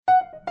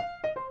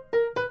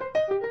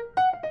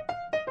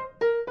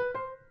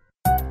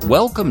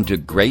Welcome to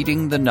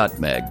Grating the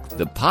Nutmeg,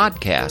 the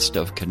podcast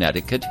of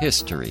Connecticut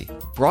history.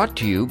 Brought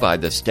to you by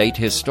the State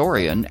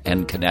Historian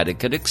and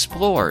Connecticut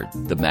Explored,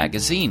 the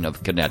magazine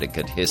of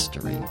Connecticut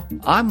history.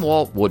 I'm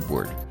Walt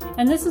Woodward.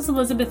 And this is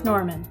Elizabeth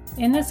Norman.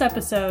 In this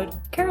episode,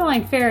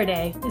 Caroline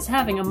Ferriday is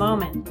having a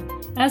moment,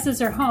 as is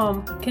her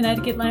home,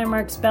 Connecticut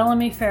Landmark's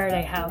Bellamy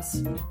Ferriday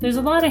House. There's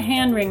a lot of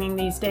hand-wringing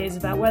these days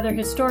about whether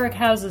historic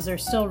houses are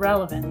still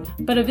relevant,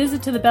 but a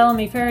visit to the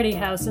Bellamy Ferriday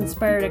House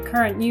inspired a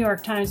current New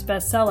York Times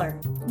bestseller.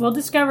 We'll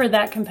discover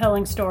that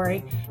compelling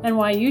story and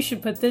why you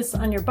should put this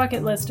on your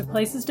bucket list of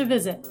places to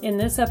visit in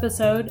this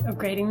episode of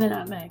Grating the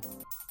Nutmeg.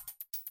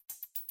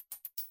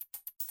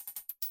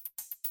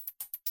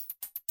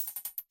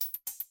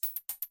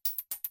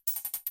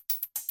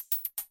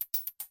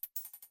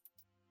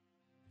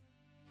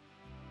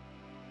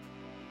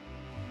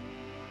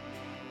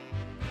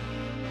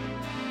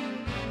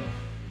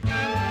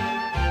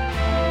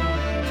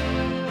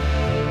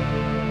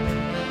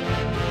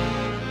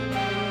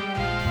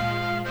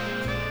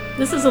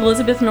 This is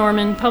Elizabeth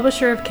Norman,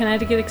 publisher of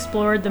Connecticut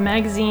Explored, the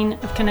magazine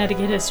of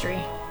Connecticut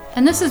history.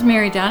 And this is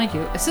Mary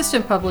Donahue,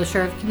 assistant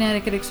publisher of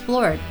Connecticut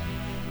Explored.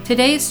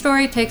 Today's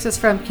story takes us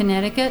from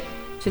Connecticut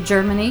to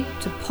Germany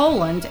to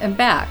Poland and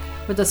back,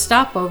 with a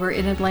stopover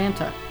in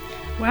Atlanta.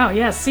 Wow,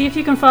 yes, see if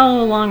you can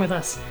follow along with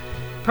us.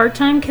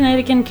 Part-time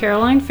Connecticut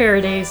Caroline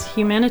Ferriday's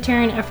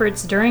humanitarian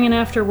efforts during and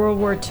after World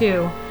War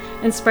II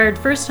inspired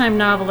first-time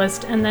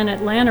novelist and then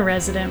Atlanta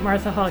resident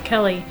Martha Hall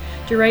Kelly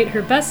to write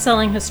her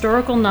best-selling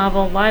historical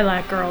novel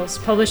Lilac Girls,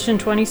 published in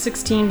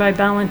 2016 by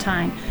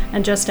Ballantine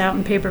and just out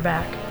in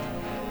paperback.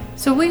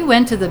 So we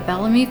went to the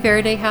Bellamy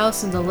Ferriday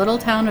House in the little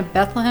town of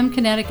Bethlehem,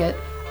 Connecticut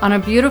on a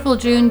beautiful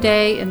June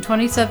day in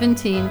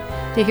 2017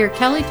 to hear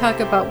Kelly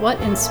talk about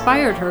what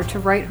inspired her to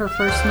write her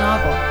first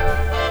novel.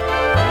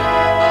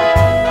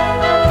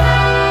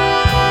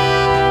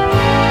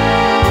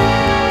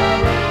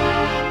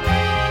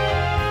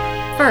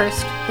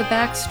 First, the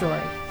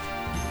backstory.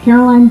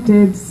 Caroline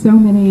did so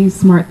many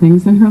smart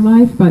things in her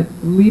life, but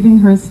leaving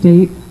her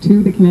estate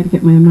to the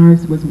Connecticut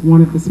Landmarks was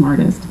one of the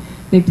smartest.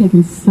 They've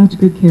taken such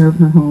good care of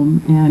her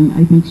home, and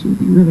I think she would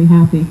be really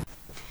happy.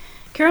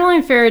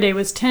 Caroline Ferriday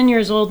was 10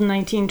 years old in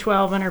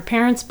 1912 when her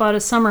parents bought a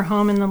summer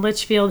home in the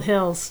Litchfield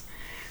Hills.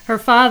 Her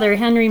father,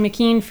 Henry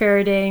McKean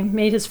Ferriday,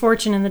 made his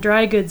fortune in the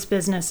dry goods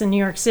business in New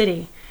York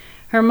City.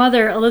 Her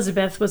mother,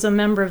 Elizabeth, was a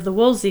member of the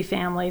Wolsey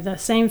family, the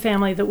same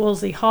family that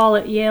Wolsey Hall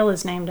at Yale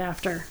is named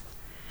after.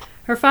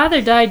 Her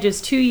father died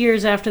just 2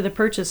 years after the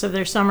purchase of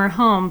their summer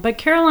home, but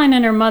Caroline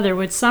and her mother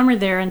would summer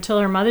there until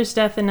her mother's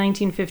death in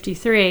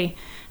 1953,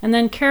 and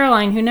then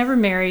Caroline, who never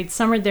married,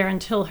 summered there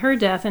until her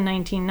death in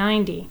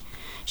 1990.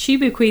 She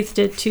bequeathed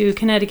it to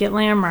Connecticut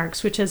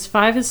Landmarks, which has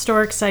 5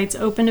 historic sites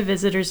open to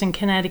visitors in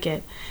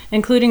Connecticut,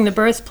 including the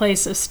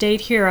birthplace of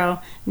state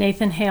hero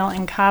Nathan Hale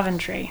in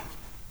Coventry.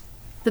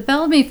 The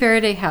Bellamy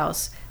Ferriday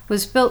House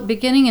was built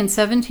beginning in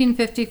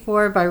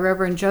 1754 by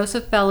Reverend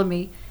Joseph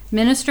Bellamy,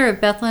 minister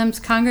of Bethlehem's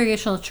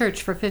Congregational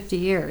Church for 50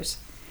 years.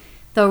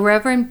 Though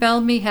Reverend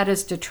Bellamy had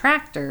his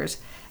detractors,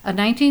 a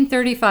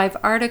 1935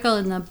 article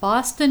in the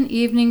Boston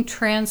Evening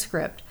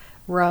Transcript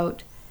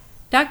wrote,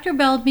 "Dr.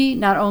 Bellamy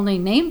not only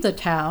named the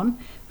town,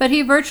 but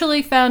he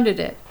virtually founded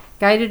it,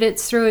 guided it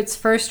through its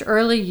first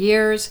early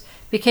years,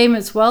 became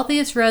its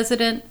wealthiest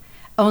resident,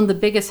 owned the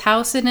biggest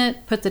house in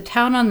it, put the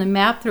town on the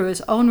map through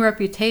his own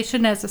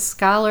reputation as a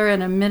scholar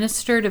and a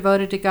minister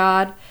devoted to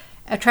God,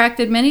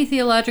 attracted many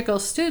theological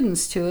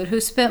students to it who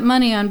spent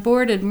money on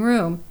board and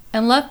room,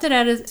 and left it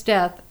at his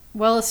death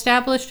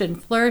well-established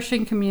and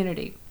flourishing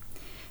community."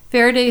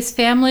 Ferriday's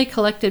family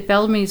collected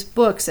Bellamy's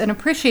books and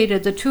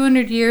appreciated the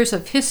 200 years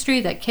of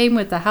history that came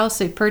with the house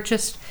they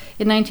purchased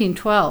in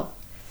 1912.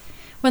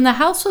 When the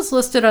house was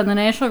listed on the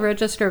National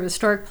Register of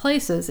Historic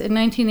Places in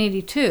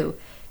 1982,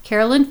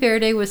 Caroline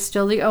Ferriday was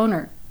still the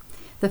owner.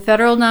 The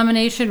federal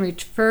nomination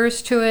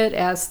refers to it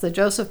as the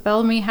Joseph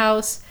Bellamy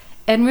House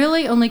and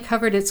really only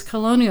covered its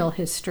colonial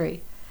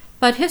history.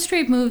 But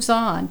history moves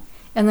on,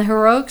 and the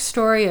heroic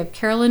story of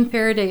Caroline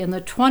Ferriday in the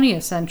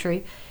 20th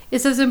century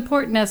is as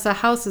important as the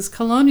house's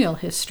colonial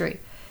history.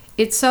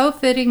 It's so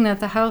fitting that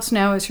the house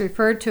now is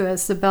referred to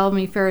as the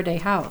Bellamy Ferriday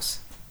House.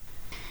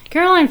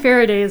 Caroline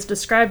Ferriday is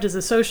described as a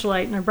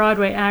socialite and a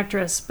Broadway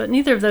actress, but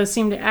neither of those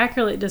seem to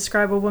accurately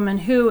describe a woman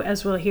who,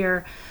 as we'll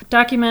hear,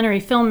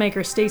 documentary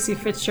filmmaker Stacey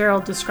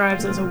Fitzgerald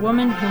describes as a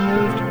woman who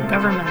moved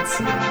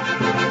governments.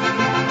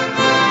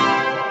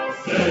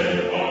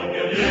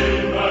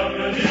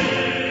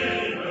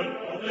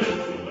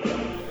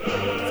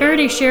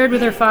 Ferriday shared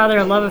with her father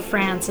a love of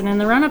France, and in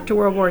the run-up to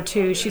World War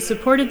II, she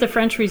supported the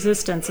French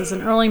resistance as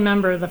an early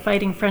member of the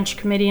Fighting French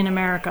Committee in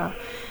America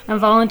and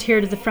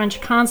volunteered at the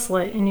French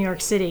consulate in New York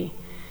City.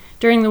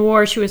 During the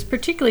war, she was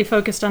particularly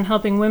focused on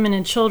helping women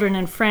and children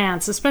in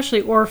France,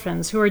 especially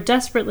orphans, who were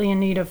desperately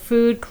in need of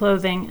food,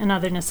 clothing, and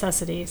other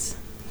necessities.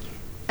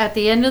 At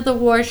the end of the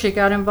war, she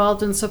got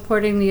involved in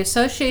supporting the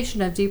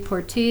Association of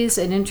Deportees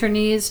and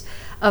Internees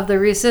of the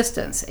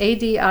Resistance,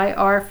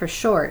 ADIR for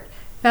short,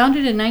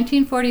 founded in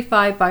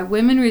 1945 by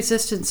women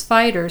resistance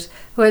fighters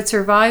who had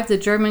survived the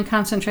German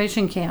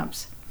concentration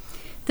camps.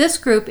 This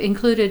group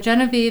included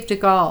Genevieve de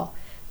Gaulle,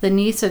 the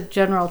niece of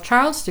General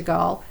Charles de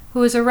Gaulle, who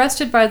was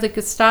arrested by the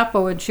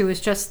Gestapo when she was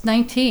just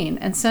 19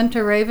 and sent to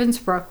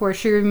Ravensbrück, where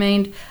she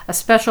remained a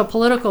special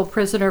political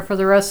prisoner for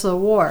the rest of the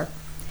war.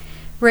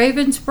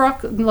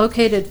 Ravensbrück,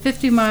 located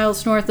 50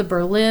 miles north of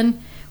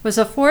Berlin, was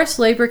a forced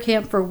labor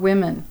camp for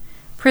women.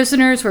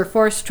 Prisoners were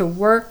forced to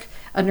work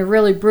under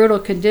really brutal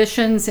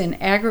conditions in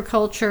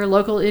agriculture,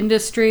 local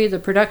industry, the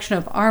production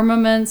of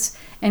armaments,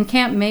 and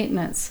camp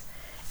maintenance.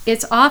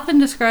 It's often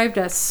described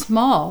as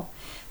small,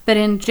 but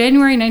in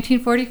January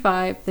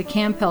 1945, the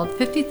camp held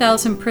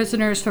 50,000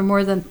 prisoners from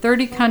more than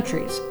 30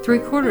 countries,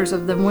 3/4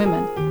 of them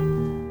women.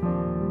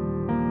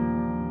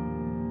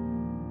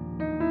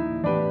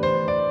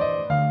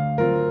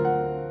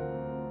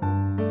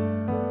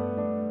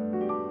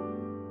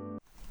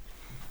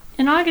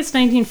 In August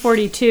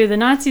 1942, the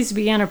Nazis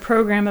began a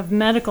program of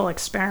medical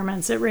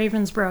experiments at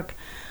Ravensbrück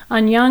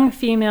on young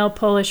female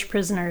Polish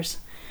prisoners.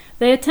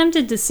 They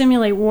attempted to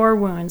simulate war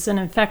wounds and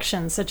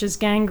infections, such as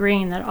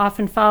gangrene, that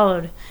often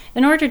followed,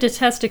 in order to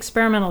test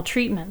experimental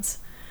treatments.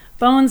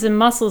 Bones and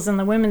muscles in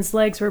the women's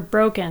legs were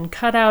broken,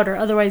 cut out, or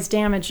otherwise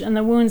damaged, and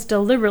the wounds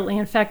deliberately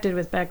infected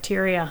with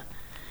bacteria.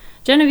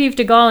 Genevieve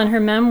de Gaulle, in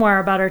her memoir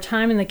about her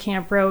time in the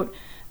camp, wrote,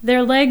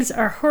 "Their legs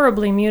are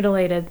horribly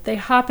mutilated. They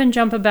hop and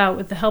jump about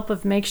with the help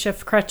of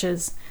makeshift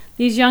crutches.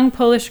 These young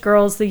Polish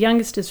girls, the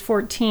youngest is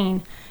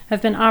 14,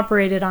 have been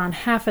operated on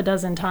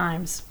 6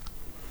 times."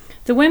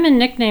 The women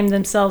nicknamed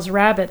themselves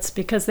rabbits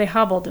because they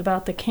hobbled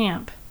about the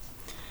camp.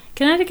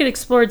 Connecticut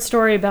Explored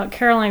story about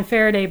Caroline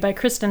Ferriday by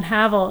Kristen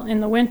Havel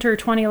in the winter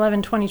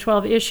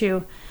 2011-2012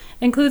 issue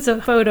includes a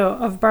photo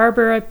of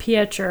Barbara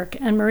Pietruk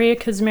and Maria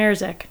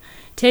Kazmierczak,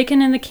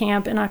 taken in the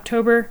camp in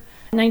October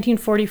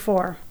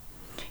 1944.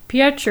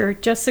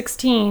 Pietruk, just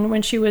 16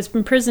 when she was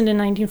imprisoned in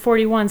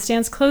 1941,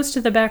 stands close to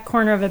the back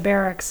corner of a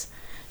barracks.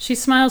 She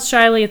smiles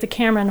shyly at the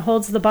camera and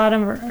holds the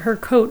bottom of her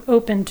coat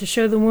open to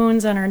show the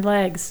wounds on her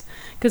legs.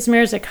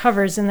 Kazmierczak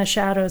hovers in the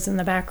shadows in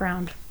the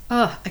background.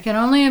 I can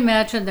only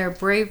imagine their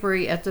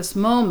bravery at this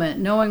moment,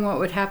 knowing what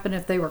would happen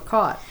if they were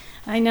caught.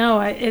 I know,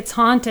 it's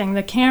haunting.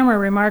 The camera,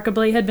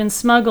 remarkably, had been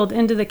smuggled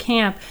into the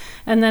camp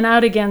and then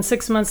out again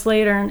 6 months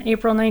later in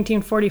April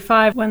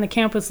 1945 when the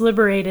camp was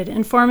liberated,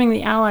 informing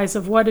the Allies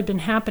of what had been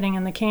happening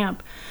in the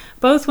camp.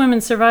 Both women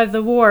survived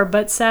the war,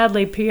 but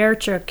sadly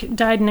Pietruk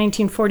died in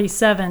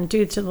 1947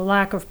 due to the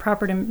lack of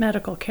proper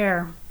medical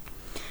care.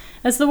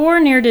 As the war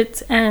neared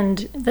its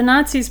end, the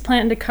Nazis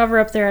planned to cover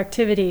up their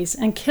activities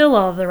and kill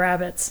all of the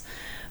rabbits,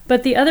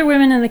 but the other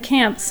women in the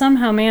camp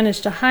somehow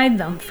managed to hide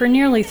them for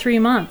nearly 3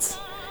 months.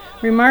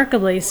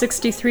 Remarkably,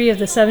 63 of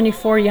the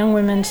 74 young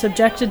women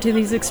subjected to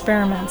these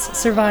experiments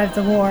survived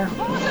the war.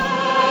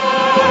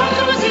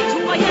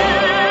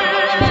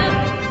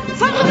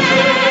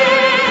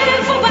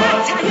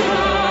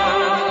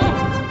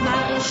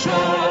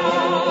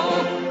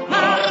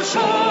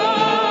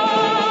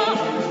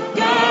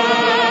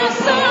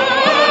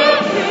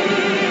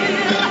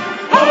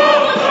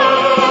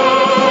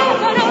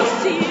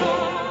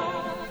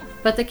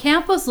 But the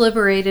camp was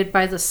liberated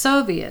by the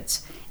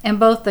Soviets, and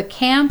both the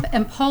camp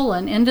and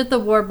Poland ended the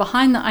war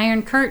behind the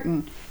Iron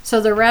Curtain, so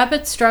the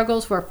rabbit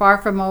struggles were far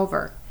from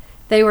over.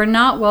 They were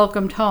not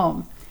welcomed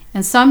home,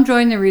 and some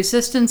joined the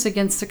resistance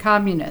against the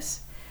communists.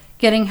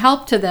 Getting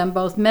help to them,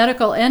 both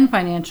medical and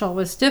financial,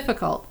 was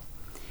difficult.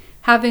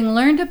 Having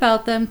learned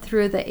about them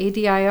through the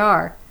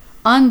ADIR,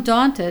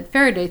 undaunted,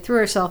 Ferriday threw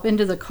herself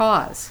into the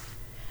cause.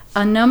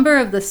 A number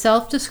of the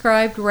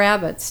self-described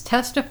rabbits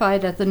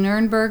testified at the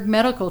Nuremberg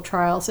medical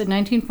trials in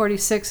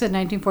 1946 and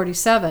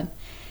 1947,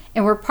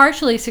 and were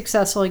partially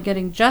successful in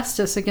getting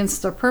justice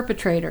against their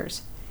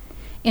perpetrators.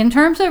 In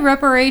terms of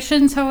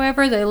reparations,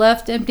 however, they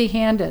left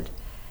empty-handed.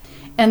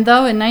 And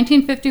though in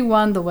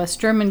 1951 the West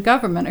German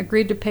government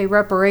agreed to pay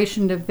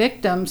reparation to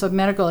victims of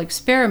medical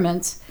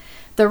experiments,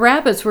 the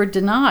rabbits were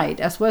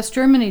denied, as West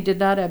Germany did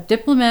not have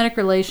diplomatic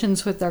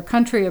relations with their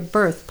country of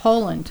birth,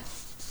 Poland.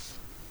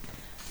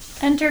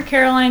 Enter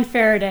Caroline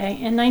Ferriday.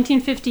 In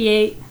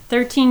 1958,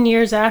 13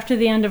 years after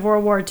the end of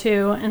World War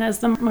II, and as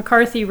the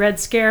McCarthy Red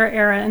Scare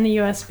era in the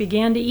U.S.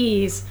 began to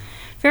ease,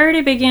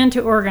 Ferriday began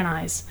to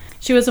organize.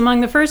 She was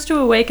among the first to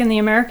awaken the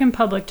American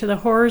public to the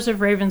horrors of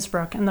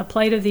Ravensbrück and the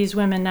plight of these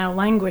women now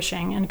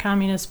languishing in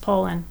communist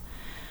Poland.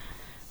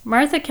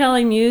 Martha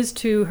Kelly mused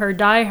to her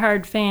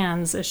die-hard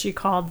fans, as she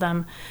called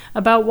them,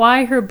 about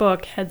why her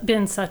book had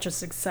been such a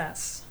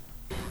success.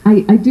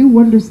 I do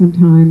wonder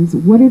sometimes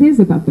what it is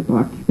about the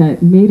book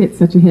that made it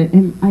such a hit,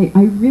 and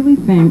I really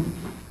think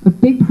a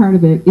big part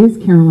of it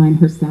is Caroline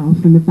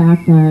herself and the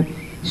fact that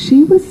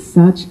she was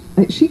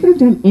she could have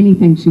done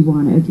anything she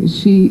wanted.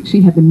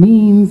 She had the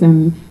means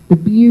and the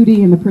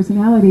beauty and the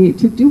personality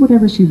to do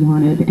whatever she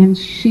wanted, and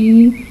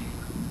she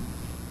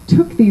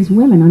took these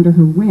women under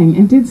her wing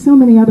and did so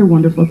many other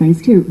wonderful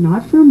things too,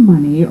 not for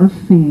money or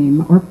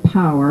fame or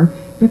power,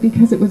 but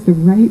because it was the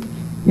right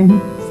thing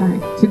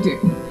to do.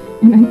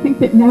 And I think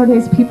that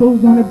nowadays people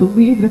want to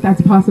believe that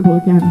that's possible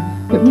again,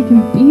 that we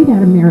can be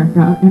that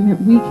America and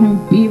that we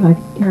can be like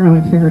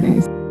Caroline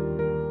Ferriday.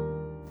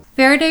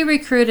 Ferriday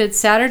recruited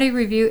Saturday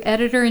Review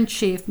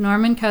editor-in-chief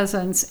Norman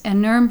Cousins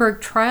and Nuremberg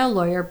trial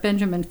lawyer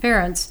Benjamin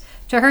Ferencz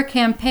to her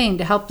campaign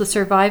to help the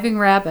surviving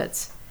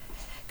rabbits.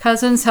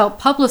 Cousins helped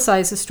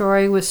publicize the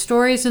story with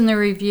stories in the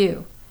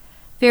Review.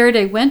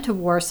 Ferriday went to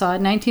Warsaw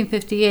in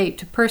 1958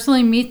 to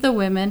personally meet the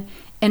women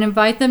and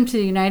invite them to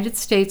the United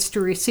States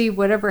to receive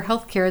whatever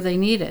health care they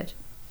needed.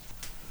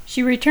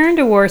 She returned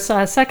to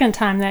Warsaw a second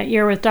time that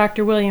year with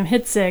Dr. William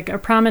Hitzig, a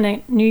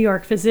prominent New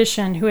York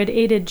physician who had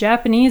aided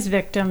Japanese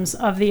victims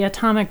of the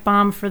atomic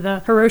bomb for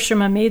the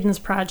Hiroshima Maidens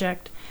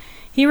Project.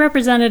 He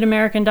represented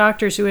American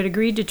doctors who had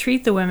agreed to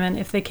treat the women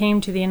if they came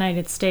to the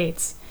United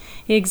States.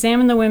 He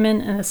examined the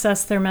women and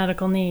assessed their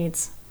medical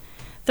needs.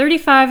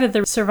 35 of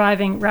the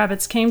surviving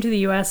rabbits came to the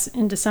U.S.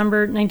 in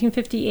December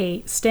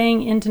 1958,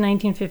 staying into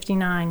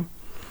 1959.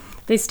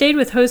 They stayed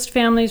with host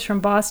families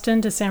from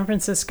Boston to San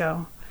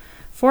Francisco.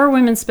 4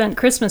 women spent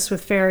Christmas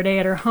with Ferriday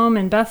at her home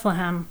in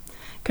Bethlehem.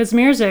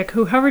 Kazmierzik,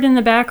 who hovered in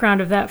the background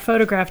of that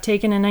photograph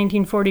taken in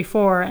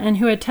 1944 and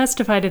who had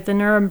testified at the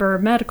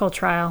Nuremberg medical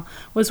trial,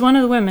 was one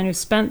of the women who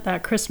spent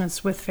that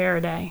Christmas with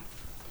Ferriday.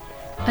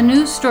 A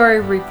news story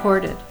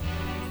reported,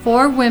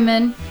 4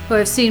 women who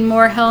have seen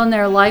more hell in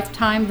their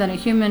lifetime than a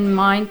human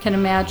mind can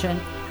imagine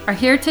are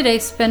here today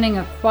spending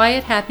a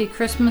quiet, happy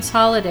Christmas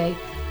holiday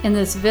in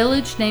this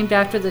village named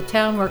after the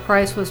town where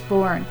Christ was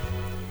born.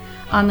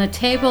 On the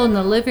table in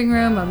the living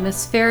room of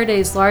Miss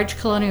Ferriday's large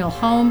colonial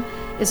home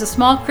is a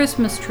small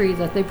Christmas tree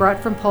that they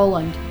brought from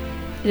Poland.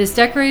 It is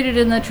decorated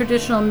in the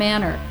traditional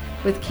manner,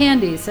 with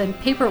candies and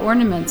paper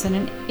ornaments and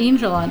an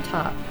angel on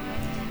top.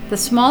 The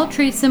small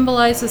tree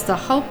symbolizes the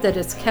hope that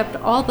it's kept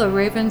all the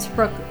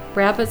Ravensbrück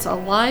rabbits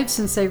alive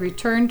since they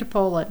returned to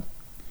Poland.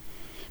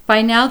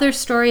 By now their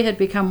story had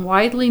become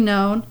widely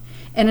known,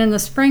 and in the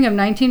spring of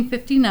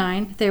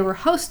 1959, they were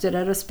hosted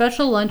at a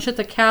special lunch at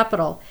the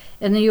Capitol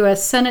in the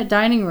U.S. Senate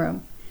dining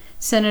room.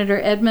 Senator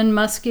Edmund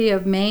Muskie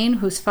of Maine,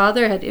 whose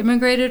father had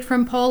immigrated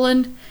from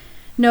Poland,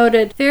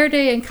 noted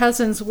Ferriday and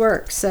Cousins'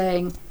 work,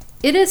 saying,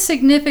 "It is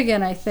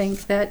significant, I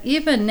think, that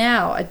even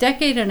now, a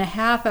decade and a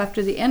half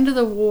after the end of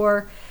the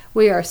war,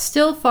 we are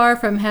still far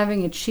from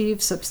having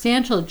achieved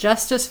substantial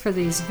justice for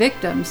these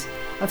victims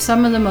of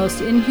some of the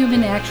most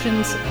inhuman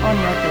actions on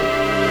record."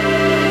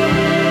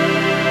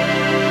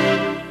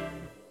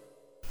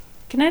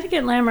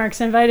 Connecticut Landmarks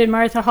invited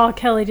Martha Hall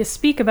Kelly to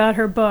speak about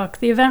her book.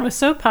 The event was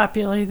so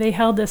popular, they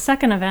held a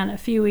second event a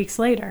few weeks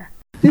later.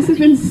 This has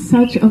been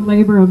such a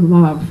labor of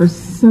love for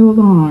so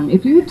long.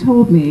 If you had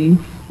told me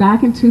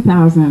back in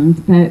 2000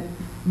 that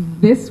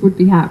this would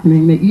be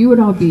happening, that you would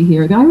all be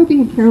here, that I would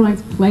be in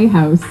Caroline's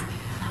Playhouse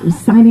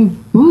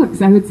signing books,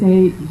 I would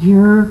say,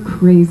 you're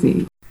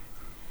crazy.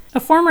 A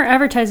former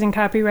advertising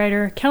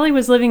copywriter, Kelly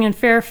was living in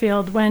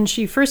Fairfield when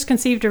she first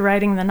conceived of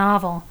writing the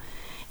novel.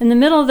 In the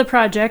middle of the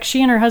project,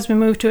 she and her husband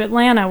moved to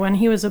Atlanta when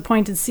he was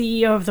appointed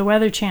CEO of the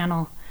Weather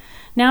Channel.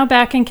 Now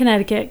back in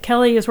Connecticut,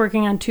 Kelly is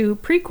working on 2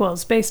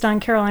 prequels based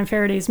on Caroline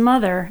Faraday's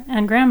mother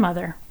and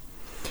grandmother.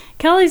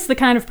 Kelly's the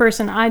kind of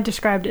person I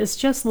described as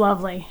just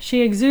lovely.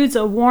 She exudes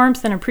a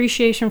warmth and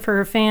appreciation for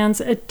her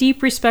fans, a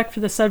deep respect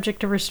for the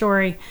subject of her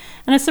story,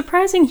 and a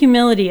surprising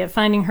humility at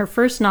finding her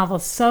first novel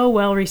so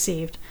well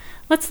received.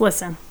 Let's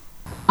listen.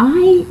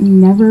 I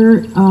never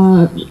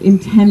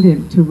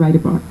intended to write a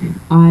book.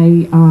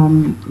 I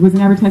was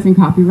an advertising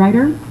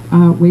copywriter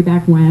way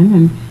back when,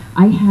 and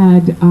I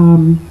had,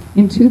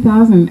 in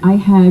 2000, I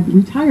had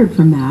retired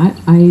from that.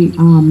 I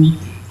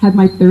had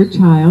my 3rd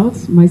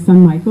child, my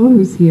son Michael,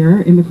 who's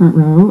here in the front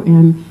row,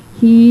 and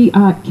he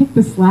kicked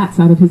the slats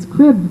out of his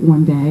crib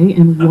one day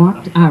and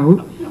walked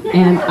out,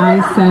 and I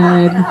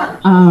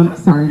said,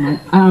 sorry, Mike,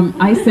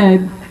 I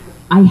said,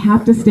 I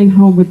have to stay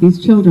home with these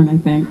children, I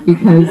think,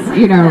 because,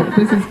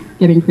 this is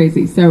getting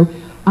crazy. So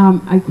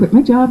I quit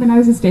my job, and I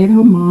was a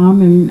stay-at-home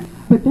mom.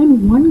 But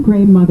then one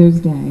gray Mother's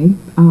Day,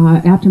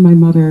 after my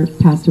mother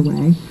passed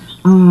away,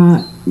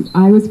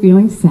 I was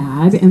feeling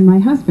sad, and my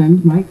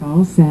husband,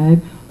 Michael,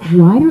 said,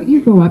 why don't you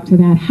go up to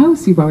that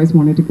house you've always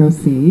wanted to go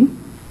see,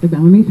 the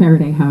Bellamy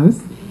Ferriday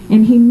house?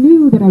 And he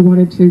knew that I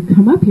wanted to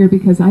come up here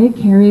because I had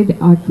carried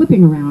a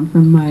clipping around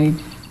from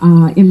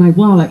in my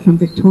wallet from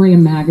Victoria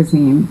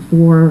magazine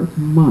for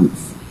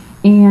months.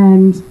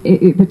 And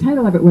the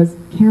title of it was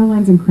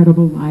Caroline's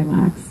Incredible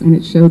Lilacs, and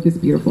it showed this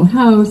beautiful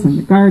house and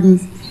the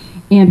gardens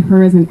and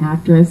her as an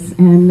actress.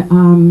 And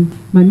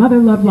my mother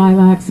loved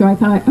lilacs, so I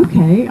thought,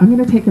 okay, I'm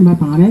going to take him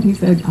up on it. He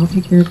said, I'll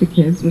take care of the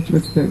kids, which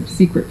was the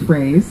secret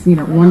phrase,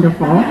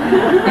 wonderful.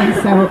 And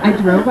so I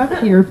drove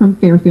up here from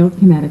Fairfield,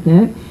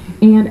 Connecticut,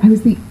 and I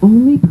was the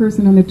only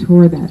person on the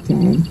tour that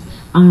day.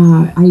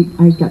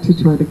 I got to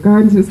tour the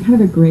gardens. It was kind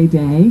of a gray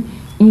day,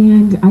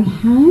 and I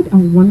had a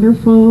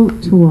wonderful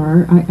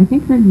tour. I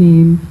think her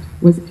name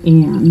was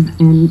Anne,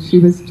 and she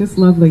was just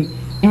lovely.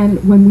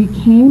 And when we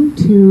came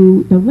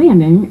to the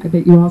landing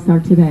that you all saw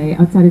today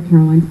outside of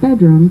Caroline's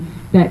bedroom,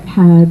 that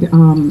had,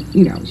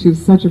 she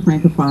was such a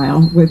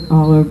Francophile with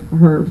all of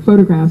her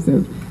photographs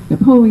of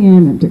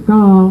Napoleon and de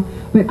Gaulle.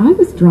 But I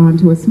was drawn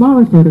to a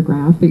smaller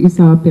photograph that you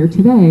saw up there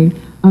today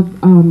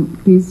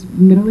of these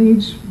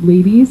middle-aged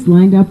ladies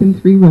lined up in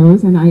 3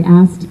 rows, and I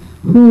asked,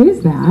 "Who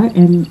is that?"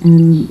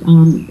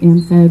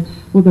 And said,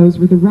 "Well, those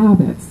were the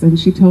rabbits." And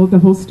she told the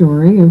whole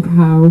story of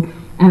how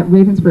at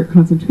Ravensbrück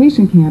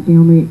concentration camp, the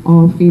only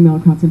all-female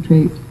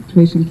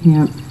concentration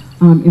camp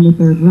in the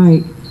Third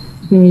Reich,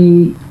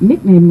 they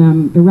nicknamed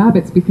them the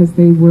rabbits because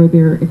they were they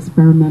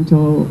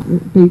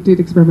did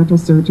experimental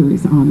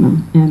surgeries on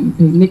them. And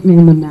they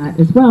nicknamed them that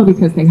as well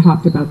because they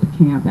hopped about the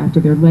camp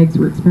after their legs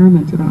were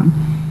experimented on.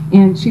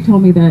 And she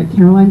told me that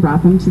Caroline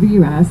brought them to the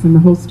U.S. and the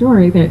whole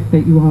story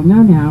that you all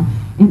know now.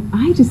 And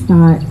I just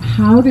thought,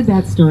 how did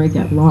that story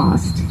get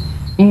lost?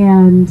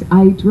 And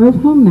I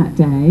drove home that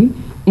day,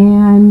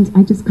 and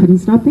I just couldn't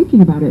stop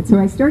thinking about it. So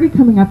I started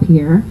coming up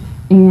here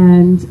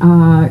and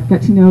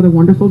got to know the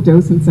wonderful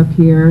docents up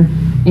here,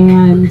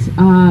 and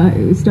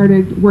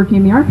started working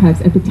in the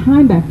archives. At the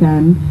time back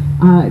then,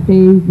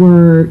 they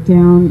were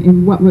down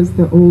in what was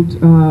the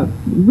old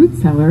root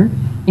cellar,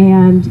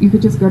 and you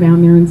could just go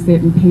down there and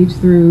sit and page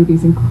through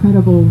these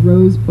incredible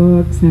Rose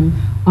books and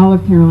all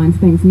of Caroline's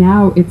things.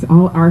 Now it's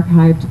all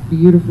archived,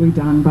 beautifully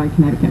done by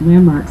Connecticut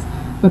Landmarks.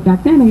 But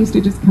back then I used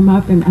to just come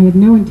up, and I had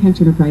no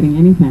intention of writing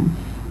anything.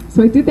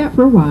 So I did that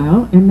for a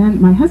while, and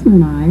then my husband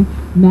and I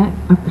met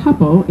a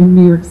couple in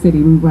New York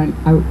City. We went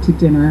out to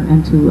dinner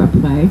and to a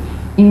play,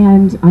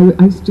 and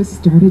I just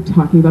started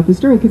talking about the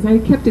story because I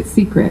had kept it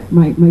secret.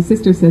 My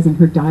sister says in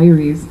her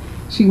diaries,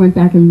 she went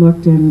back and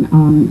looked,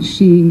 and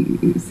she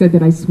said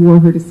that I swore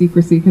her to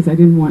secrecy because I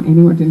didn't want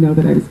anyone to know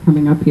that I was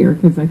coming up here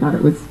because I thought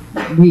it was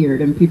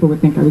weird, and people would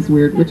think I was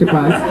weird, which it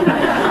was.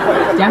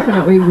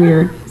 Definitely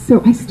weird.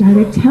 So I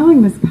started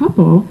telling this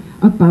couple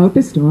about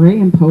the story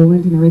in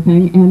Poland and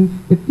everything, and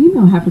the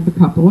female half of the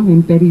couple,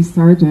 named Betty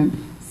Sargent,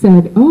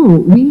 said, "Oh,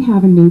 we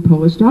have a new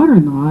Polish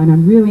daughter-in-law, and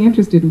I'm really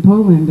interested in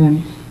Poland,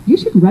 and you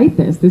should write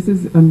this. This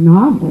is a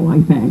novel,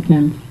 I think.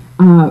 And,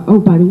 oh,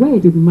 by the way,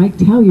 did Mike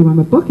tell you I'm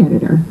a book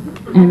editor?"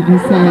 And I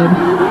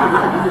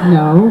said,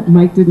 "No,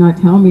 Mike did not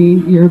tell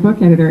me you're a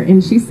book editor."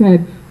 And she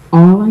said,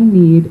 "All I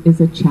need is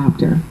a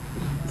chapter."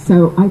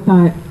 So I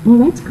thought, well,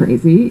 that's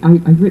crazy.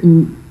 I've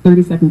written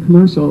 30-second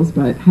commercials,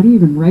 but how do you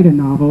even write a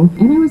novel?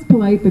 And I was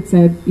polite but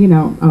said,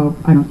 oh,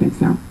 I don't think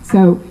so.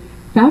 So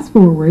fast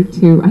forward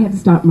to, I had to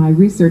stop my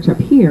research up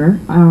here,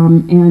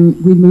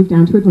 and we moved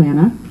down to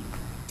Atlanta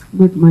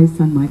with my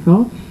son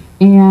Michael,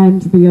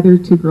 and the other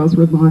 2 girls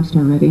were launched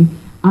already.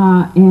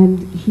 And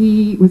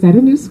he was at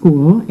a new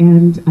school,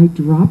 and I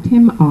dropped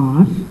him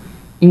off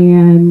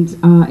and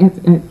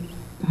at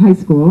high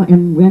school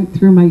and went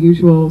through my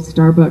usual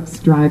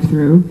Starbucks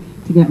drive-through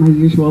to get my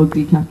usual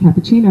decaf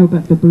cappuccino,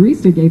 but the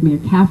barista gave me a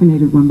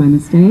caffeinated one by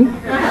mistake,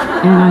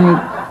 and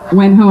I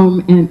went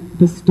home and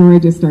the story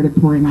just started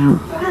pouring out.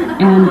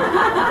 And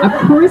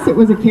of course it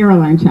was a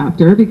Caroline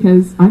chapter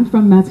because I'm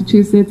from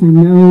Massachusetts, I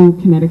know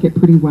Connecticut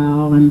pretty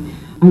well, and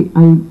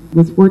I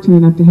was fortunate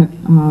enough to have,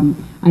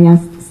 I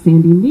asked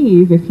Sandy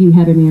Neve if he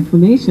had any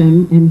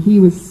information, and he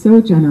was so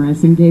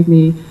generous and gave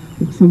me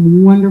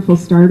some wonderful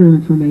starter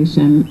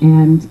information,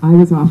 and I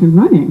was off and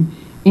running.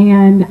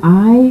 And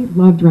I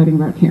loved writing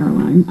about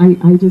Caroline.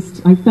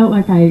 I felt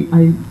like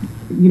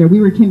we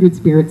were kindred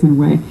spirits in a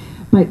way.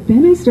 But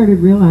then I started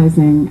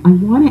realizing I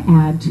want to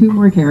add 2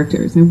 more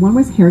characters, and one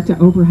was Herta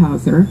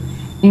Oberhauser,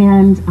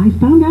 and I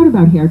found out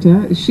about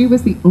Herta. She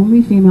was the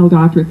only female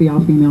doctor at the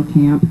all-female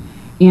camp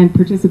and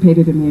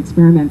participated in the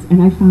experiments,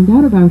 and I found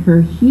out about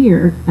her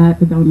here at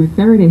the Bella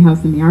Ferriday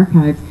house in the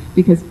archives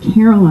because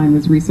Caroline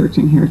was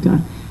researching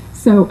Herta.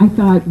 So I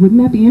thought, wouldn't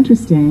that be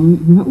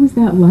interesting? What was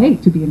that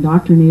like to be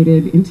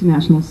indoctrinated into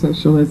National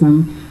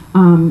Socialism?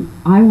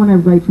 I want to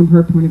write from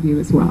her point of view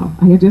as well.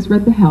 I had just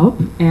read The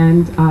Help,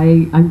 and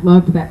I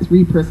loved that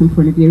 3-person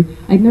point of view.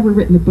 I'd never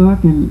written a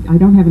book, and I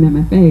don't have an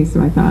MFA,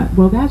 so I thought,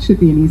 well, that should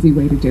be an easy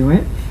way to do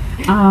it.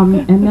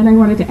 And then I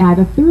wanted to add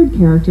a 3rd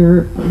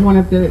character, one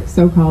of the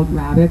so-called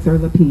rabbits, or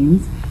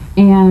lapines,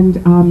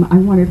 and I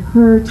wanted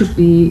her to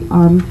be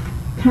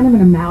kind of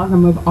an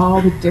amalgam of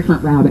all the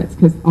different rabbits,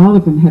 because all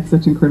of them had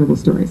such incredible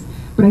stories.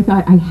 But I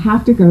thought, I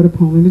have to go to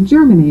Poland and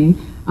Germany.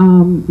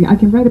 I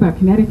can write about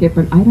Connecticut,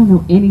 but I don't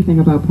know anything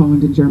about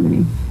Poland and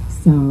Germany.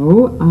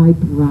 So I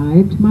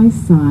bribed my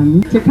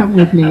son to come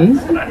with me.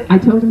 I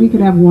told him he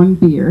could have 1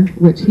 beer,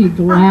 which he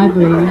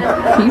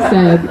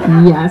said,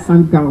 yes,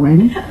 I'm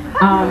going.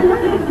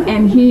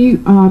 And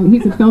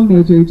he's a film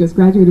major, he just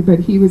graduated, but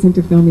he was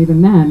into film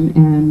even then,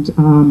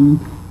 and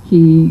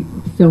he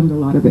filmed a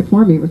lot of it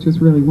for me, which was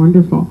really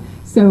wonderful.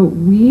 So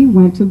we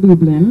went to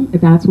Lublin,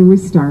 that's where we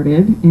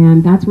started,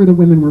 and that's where the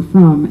women were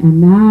from,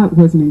 and that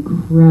was an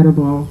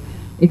incredible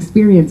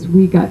experience.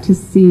 We got to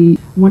see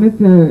one of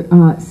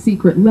the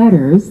secret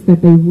letters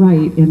that they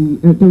write,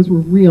 and those were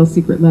real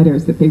secret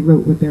letters that they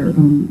wrote with their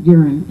own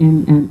urine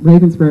in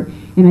Ravensbrück.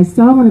 And I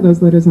saw one of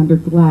those letters under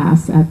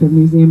glass at the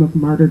Museum of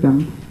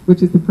Martyrdom,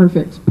 which is the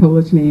perfect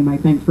Polish name, I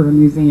think, for a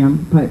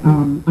museum, but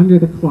under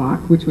the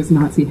clock, which was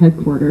Nazi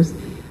headquarters.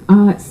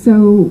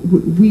 So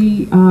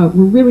we were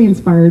really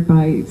inspired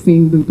by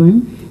seeing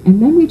Lublin, and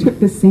then we took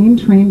the same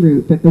train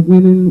route that the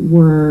women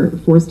were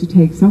forced to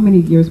take so many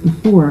years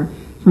before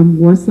from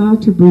Warsaw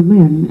to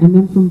Berlin, and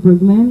then from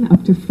Berlin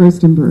up to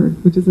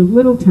Fürstenberg, which is a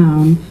little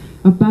town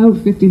about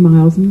 50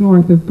 miles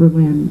north of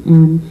Berlin.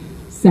 And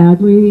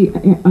sadly,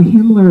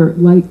 Himmler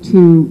liked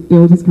to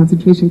build his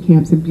concentration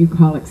camps in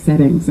bucolic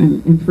settings,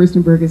 and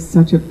Fürstenberg is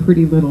such a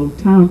pretty little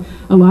town.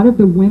 A lot of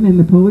the women,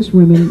 the Polish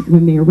women,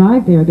 when they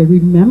arrived there, they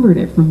remembered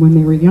it from when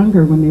they were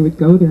younger, when they would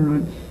go there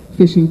on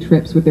fishing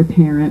trips with their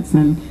parents.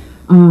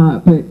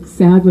 But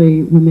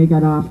sadly, when they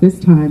got off this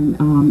time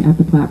at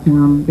the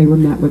platform, they were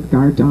met with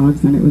guard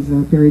dogs, and it was a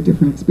very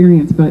different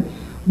experience. But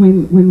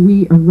when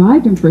we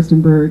arrived in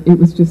Fürstenberg, it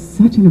was just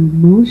such an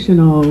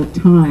emotional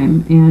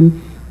time,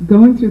 and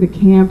going through the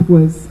camp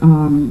was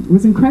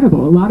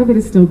incredible. A lot of it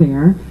is still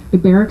there. The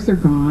barracks are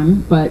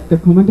gone, but the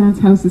commandant's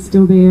house is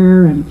still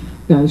there, and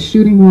the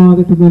shooting wall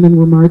that the women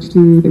were marched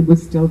to, that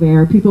was still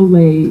there. People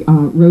lay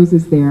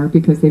roses there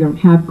because they don't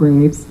have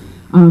graves.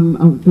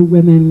 The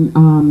women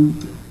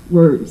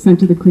were sent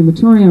to the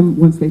crematorium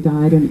once they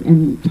died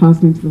and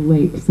tossed into the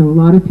lake. So a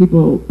lot of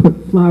people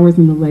put flowers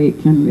in the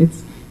lake, and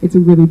it's a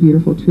really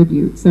beautiful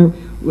tribute. So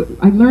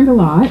I learned a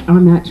lot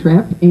on that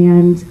trip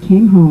and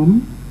came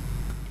home.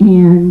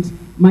 And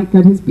Mike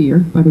got his beer,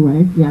 by the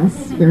way. Yes,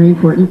 very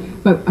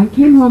important. But I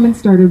came home and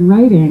started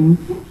writing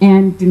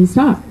and didn't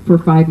stop for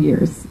 5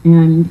 years.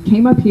 And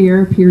came up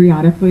here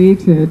periodically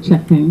to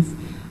check things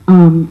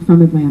from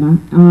Atlanta.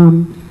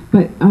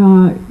 But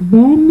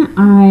then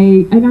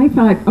I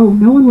thought, oh,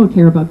 no one will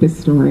care about this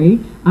story.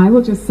 I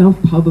will just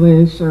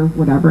self-publish or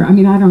whatever. I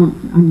mean,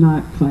 I'm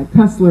not Clive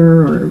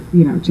Cussler or,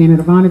 Janet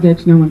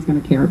Ivanovich. No one's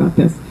going to care about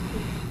this.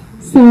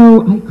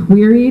 So I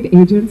queried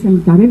agents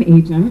and got an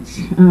agent,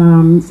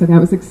 so that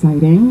was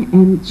exciting.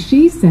 And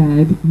she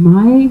said,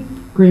 my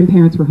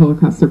grandparents were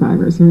Holocaust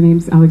survivors. Her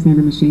name's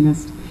Alexandra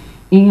Machinist.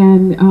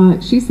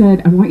 And she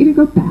said, I want you to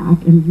go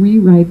back and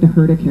rewrite the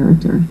Herta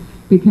character,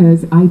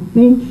 because I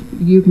think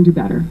you can do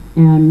better,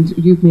 and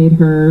you've made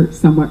her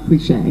somewhat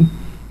cliche.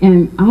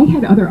 And I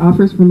had other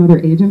offers from other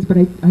agents, but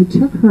I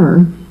took her,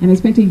 and I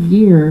spent a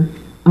year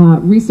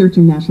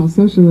researching National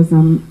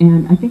Socialism,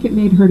 and I think it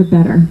made Herta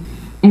better.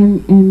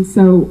 And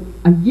so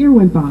a year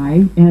went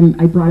by,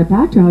 and I brought it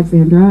back to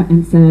Alexandra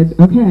and said,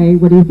 okay,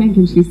 what do you think?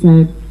 And she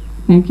said,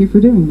 thank you for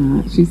doing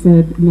that. She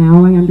said,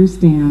 now I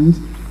understand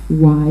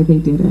why they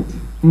did it.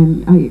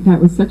 And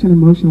that was such an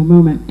emotional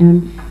moment.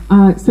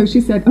 And so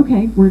she said,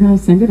 okay, we're going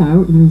to send it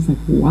out. And I was like,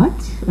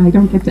 what? I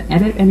don't get to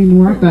edit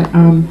anymore. But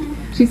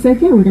she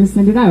said, yeah, we're going to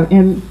send it out.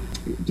 And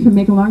to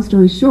make a long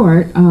story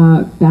short,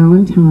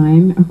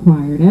 Ballantine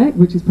acquired it,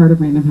 which is part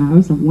of Random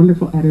House, a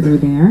wonderful editor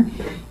there.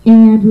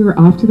 And we were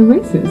off to the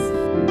races.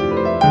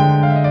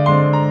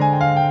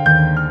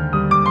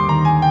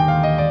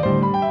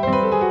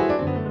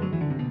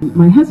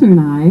 My husband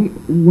and I,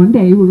 one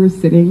day we were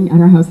sitting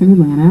at our house in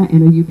Atlanta,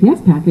 and a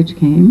UPS package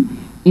came,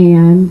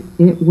 and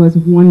it was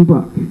one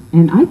book.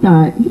 And I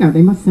thought,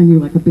 they must send you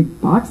like a big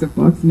box of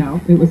books.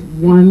 No, it was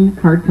one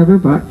hardcover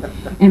book.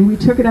 And we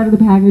took it out of the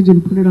package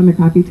and put it on the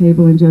coffee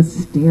table and just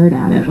stared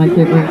at it like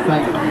it was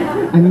like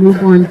a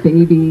newborn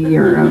baby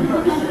or a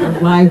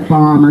live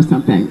bomb or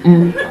something.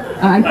 And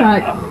I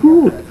thought,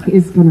 who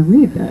is going to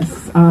read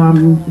this?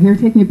 They're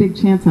taking a big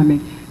chance on me.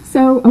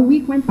 So a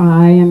week went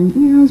by, and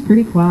it was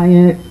pretty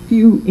quiet,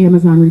 few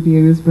Amazon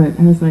reviews, but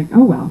I was like,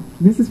 oh well,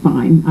 this is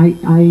fine.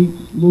 I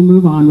will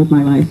move on with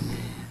my life.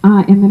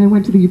 And then I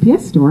went to the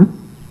UPS store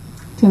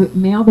to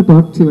mail the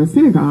book to a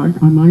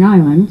synagogue on Long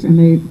Island, and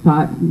they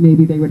thought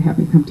maybe they would have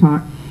me come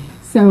talk.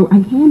 So I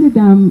handed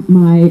them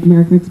my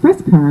American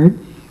Express card,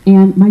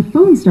 and my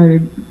phone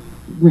started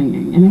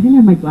ringing, and I didn't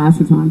have my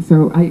glasses on,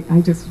 so I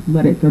just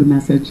let it go to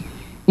message.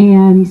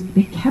 And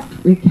it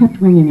kept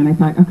ringing, and I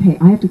thought, okay,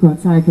 I have to go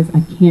outside because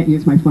I can't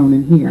use my phone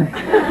in here.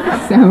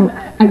 So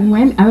I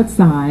went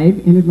outside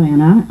in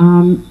Atlanta,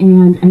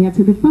 and I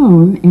answered the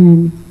phone,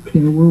 and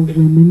there were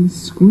women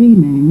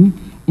screaming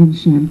and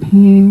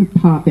champagne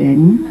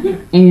popping,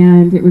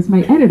 and it was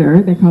my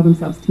editor. They call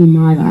themselves Team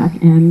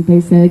Lilac, and they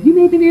said, you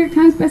made the New York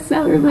Times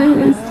bestseller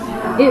list.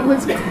 It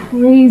was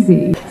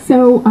crazy.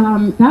 So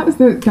that was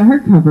the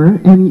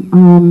hardcover,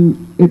 and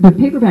the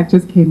paperback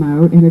just came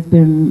out, and it's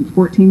been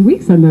 14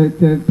 weeks on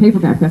the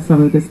paperback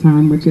bestseller this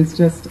time, which is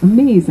just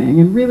amazing,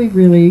 and really,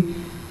 really,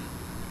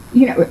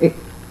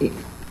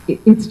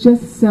 it's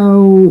just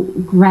so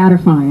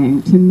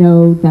gratifying to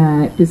know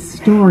that this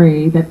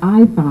story that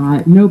I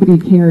thought nobody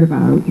cared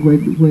about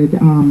would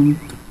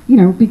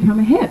become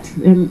a hit.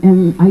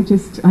 And I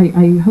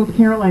hope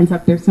Caroline's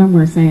up there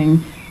somewhere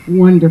saying,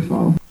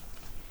 wonderful.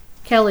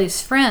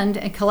 Kelly's friend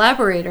and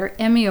collaborator,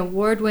 Emmy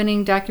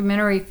Award-winning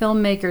documentary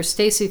filmmaker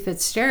Stacey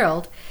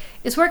Fitzgerald,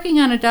 is working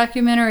on a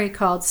documentary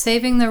called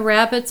Saving the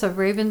Rabbits of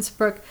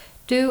Ravensbrück,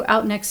 due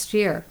out next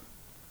year.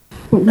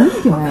 But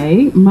one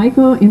day,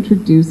 Michael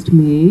introduced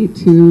me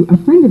to a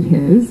friend of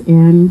his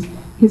and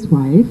his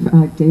wife,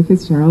 Dave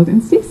Fitzgerald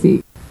and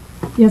Stacey.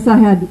 Yes, I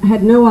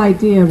had no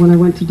idea when I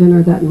went to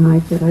dinner that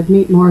night that I'd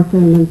meet Martha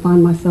and then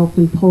find myself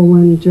in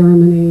Poland,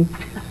 Germany,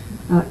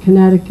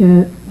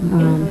 Connecticut,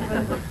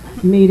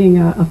 meeting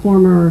a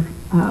former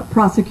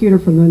prosecutor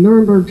from the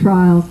Nuremberg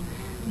trials.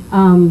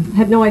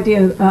 Had no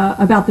idea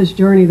about this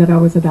journey that I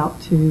was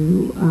about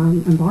to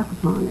embark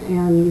upon.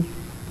 And,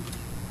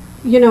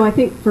 I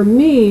think for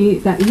me,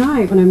 that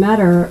night when I met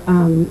her,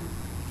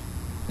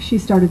 she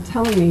started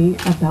telling me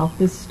about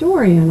this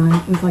story, and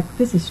I was like,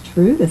 this is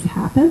true, this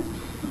happened.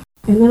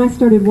 And then I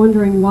started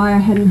wondering why I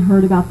hadn't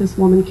heard about this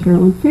woman,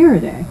 Carolyn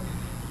Ferriday.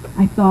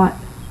 I thought,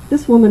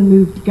 this woman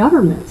moved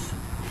governments.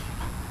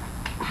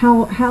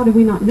 How do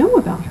we not know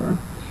about her?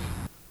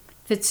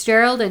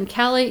 Fitzgerald and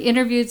Kelly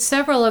interviewed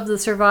several of the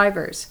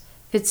survivors.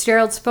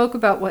 Fitzgerald spoke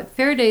about what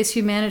Faraday's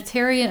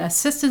humanitarian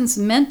assistance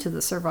meant to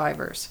the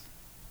survivors.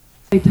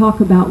 They talk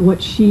about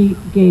what she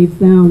gave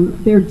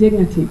them, their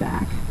dignity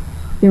back,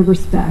 their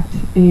respect.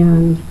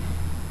 And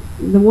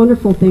the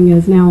wonderful thing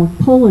is now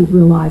Poland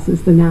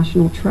realizes the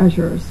national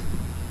treasures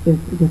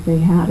that they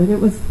had.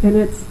 And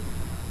it's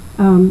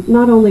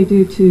not only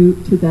due to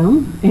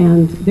them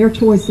and their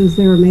choices,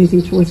 their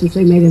amazing choices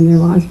they made in their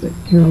lives, but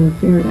Carolyn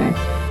Ferriday.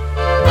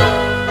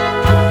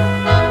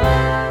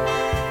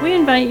 We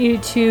invite you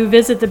to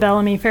visit the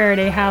Bellamy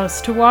Ferriday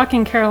house, to walk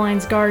in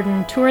Caroline's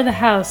garden, tour the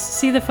house,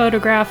 see the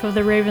photograph of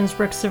the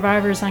Ravensbrück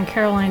survivors on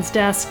Caroline's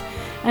desk,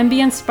 and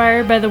be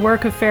inspired by the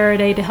work of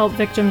Ferriday to help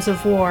victims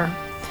of war.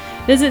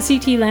 Visit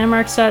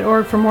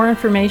ctlandmarks.org for more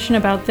information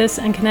about this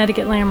and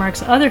Connecticut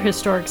Landmark's other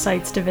historic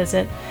sites to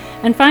visit,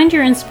 and find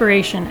your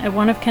inspiration at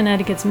one of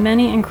Connecticut's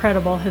many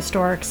incredible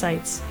historic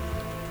sites.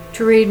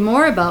 To read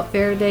more about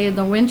Ferriday in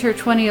the winter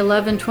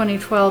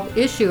 2011-2012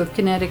 issue of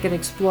Connecticut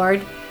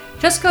Explored,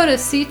 just go to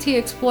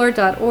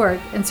ctexplore.org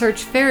and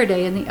search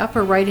Ferriday in the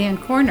upper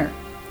right-hand corner.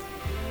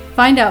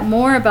 Find out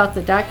more about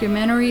the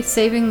documentary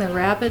Saving the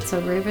Rabbits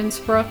of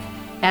Ravensbrück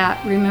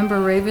at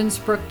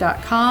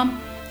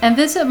rememberravensbrück.com, and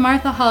visit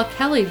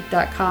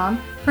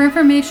marthahallkelly.com for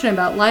information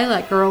about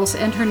Lilac Girls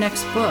and her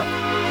next book.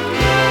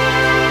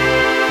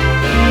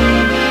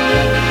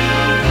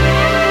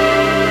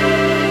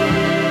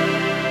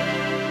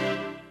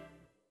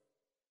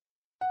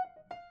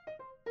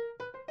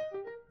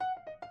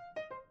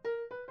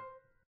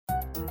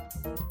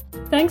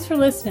 Thanks for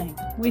listening.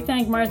 We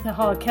thank Martha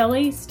Hall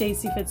Kelly,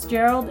 Stacy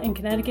Fitzgerald, and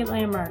Connecticut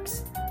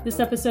Landmarks. This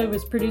episode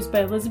was produced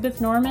by Elizabeth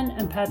Norman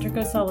and Patrick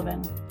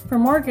O'Sullivan. For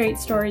more great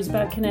stories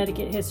about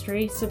Connecticut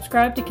history,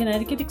 subscribe to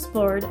Connecticut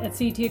Explored at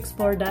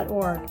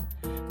ctexplored.org.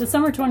 The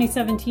summer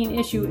 2017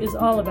 issue is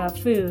all about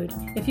food.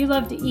 If you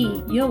love to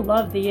eat, you'll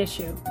love the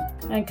issue.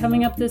 And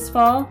coming up this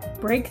fall,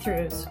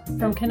 breakthroughs.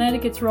 From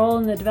Connecticut's role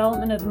in the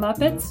development of the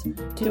Muppets,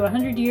 to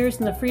 100 years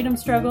in the freedom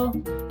struggle,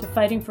 to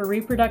fighting for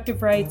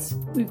reproductive rights,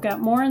 we've got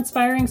more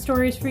inspiring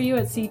stories for you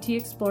at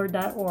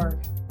ctexplored.org.